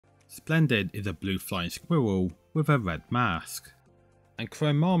Splendid is a blue flying squirrel with a red mask. And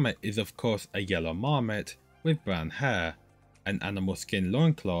Cro-Marmot is of course a yellow marmot with brown hair, an animal skin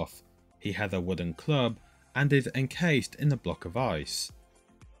loincloth, he has a wooden club and is encased in a block of ice.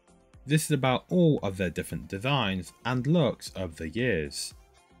 This is about all of their different designs and looks over the years.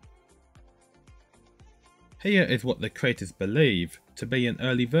 Here is what the creators believe to be an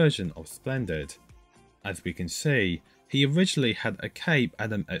early version of Splendid. As we can see, he originally had a cape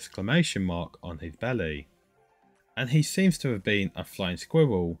and an exclamation mark on his belly. And he seems to have been a flying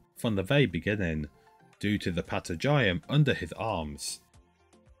squirrel from the very beginning, due to the patagium under his arms.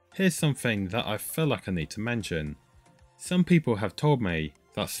 Here's something that I feel like I need to mention. Some people have told me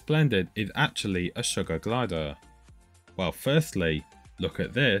that Splendid is actually a sugar glider. Well, firstly, look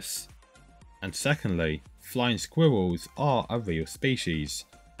at this. And secondly, flying squirrels are a real species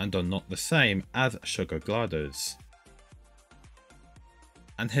and are not the same as sugar gliders.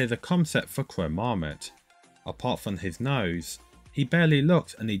 And here's a concept for Cro-Marmot. Apart from his nose, he barely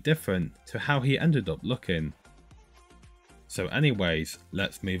looked any different to how he ended up looking. So anyways,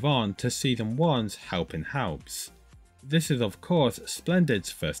 let's move on to season 1's Helping Helps. This is of course Splendid's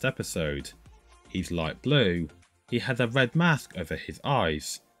first episode. He's light blue, he has a red mask over his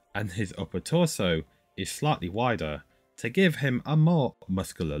eyes, and his upper torso is slightly wider to give him a more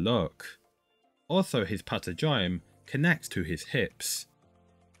muscular look. Also his patagium connects to his hips.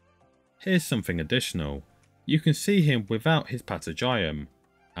 Here's something additional. You can see him without his patagium,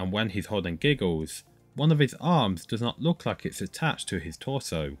 and when he's holding giggles, one of his arms does not look like it's attached to his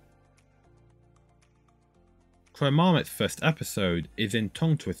torso. Cro-Marmot's first episode is in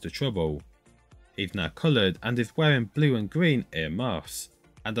Tongue Twister Trouble. He's now coloured and is wearing blue and green earmuffs,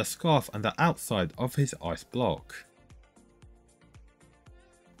 and a scarf on the outside of his ice block.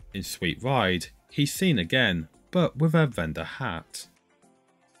 In LiQWYD, he's seen again, but with a vendor hat.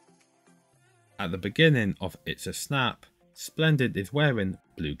 At the beginning of It's a Snap, Splendid is wearing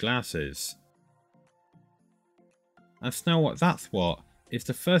blue glasses. And Now What That's What is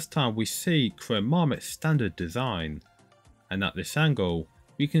the first time we see Cro-Marmot's standard design, and at this angle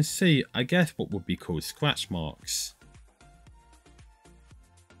we can see I guess what would be called scratch marks.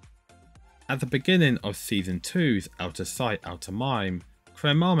 At the beginning of season 2's Out of Sight Out of Mind,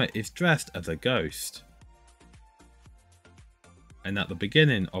 Cro-Marmot is dressed as a ghost. And at the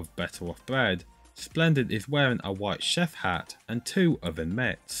beginning of Better Off Bread, Splendid is wearing a white chef hat and 2 oven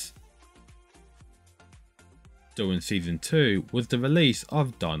mitts. During season 2 was the release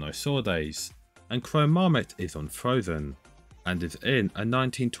of Dinosaur Days, and Cro-Marmot is on Frozen, and is in a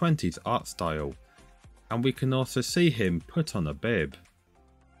 1920s art style, and we can also see him put on a bib.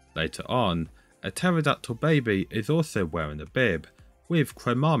 Later on, a pterodactyl baby is also wearing a bib, with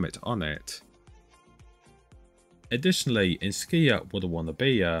Cro-Marmot on it. Additionally, in Skia Woulda Wanna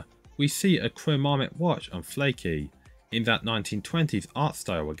Be Ya, we see a Cro-Marmot watch on Flaky, in that 1920s art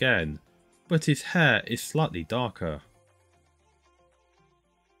style again, but his hair is slightly darker.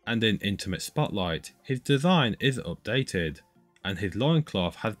 And in Intimate Spotlight, his design is updated, and his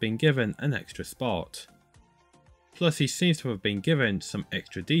loincloth has been given an extra spot. Plus he seems to have been given some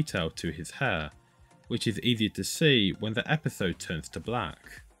extra detail to his hair, which is easy to see when the episode turns to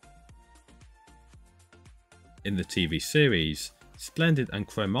black. In the TV series, Splendid and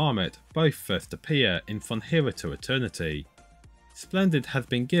Cro-Marmot both first appear in From Here to Eternity. Splendid has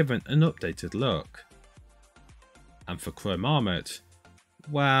been given an updated look. And for Cro-Marmot,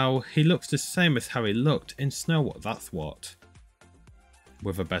 well, he looks the same as how he looked in Know What That's What.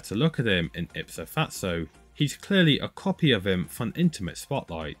 With a better look at him in Ipso Fatso, he's clearly a copy of him from Intimate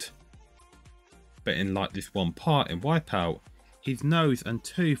Spotlight. But in like this one part in Wipeout, his nose and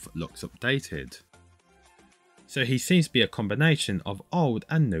tooth looks updated. So he seems to be a combination of old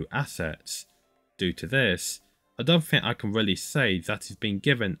and new assets. Due to this, I don't think I can really say that he's been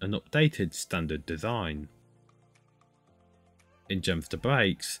given an updated standard design. In Gems to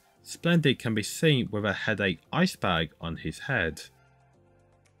Breaks, Splendid can be seen with a headache ice bag on his head.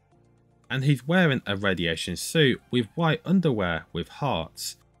 And he's wearing a radiation suit with white underwear with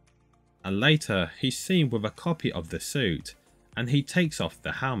hearts. And later he's seen with a copy of the suit, and he takes off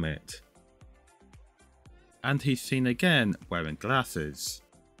the helmet. And he's seen again wearing glasses.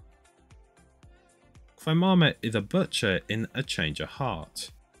 Cro-Marmot is a butcher in A Change of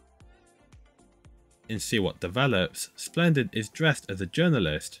Heart. In See What Develops, Splendid is dressed as a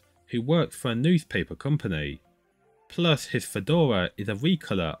journalist who works for a newspaper company. Plus his fedora is a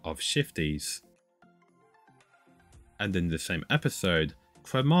recolour of Shifty's. And in the same episode,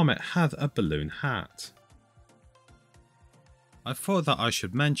 Cro-Marmot has a balloon hat. I thought that I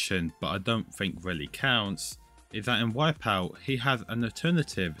should mention, but I don't think really counts, is that in Wipeout he has an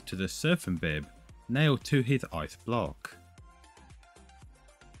alternative to the surfing bib nailed to his ice block.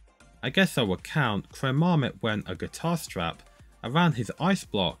 I guess I would count Cro-Marmot wearing a guitar strap around his ice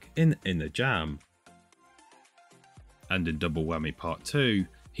block in Inner Jam. And in Double Whammy Part 2,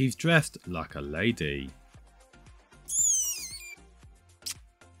 he's dressed like a lady.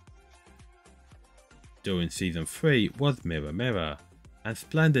 During Season 3 was Mirror Mirror, and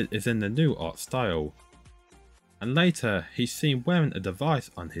Splendid is in the new art style. And later he's seen wearing a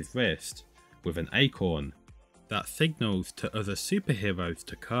device on his wrist, with an acorn, that signals to other superheroes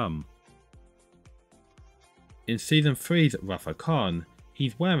to come. In Season 3's Wrath of Khan,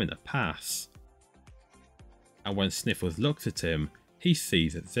 he's wearing a pass. And when Sniffles looks at him, he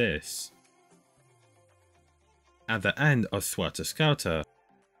sees this. At the end of Swelter Skelter,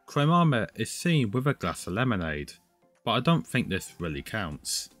 Cro-Marmot is seen with a glass of lemonade, but I don't think this really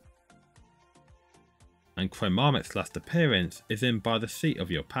counts. And Cro-Marmot's last appearance is in By the Seat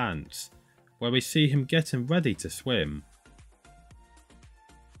of Your Pants, where we see him getting ready to swim.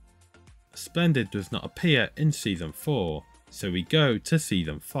 Splendid does not appear in Season 4, so we go to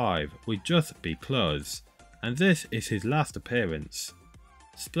Season 5 with just B+, and this is his last appearance.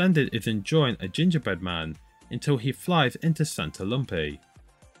 Splendid is enjoying a gingerbread man until he flies into Santa Lumpy.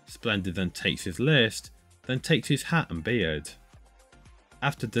 Splendid then takes his list, then takes his hat and beard.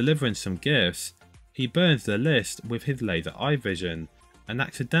 After delivering some gifts, he burns the list with his laser eye vision and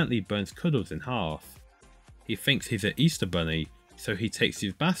accidentally burns Cuddles in half. He thinks he's an Easter bunny, so he takes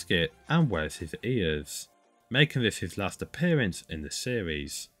his basket and wears his ears, making this his last appearance in the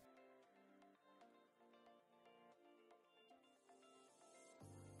series.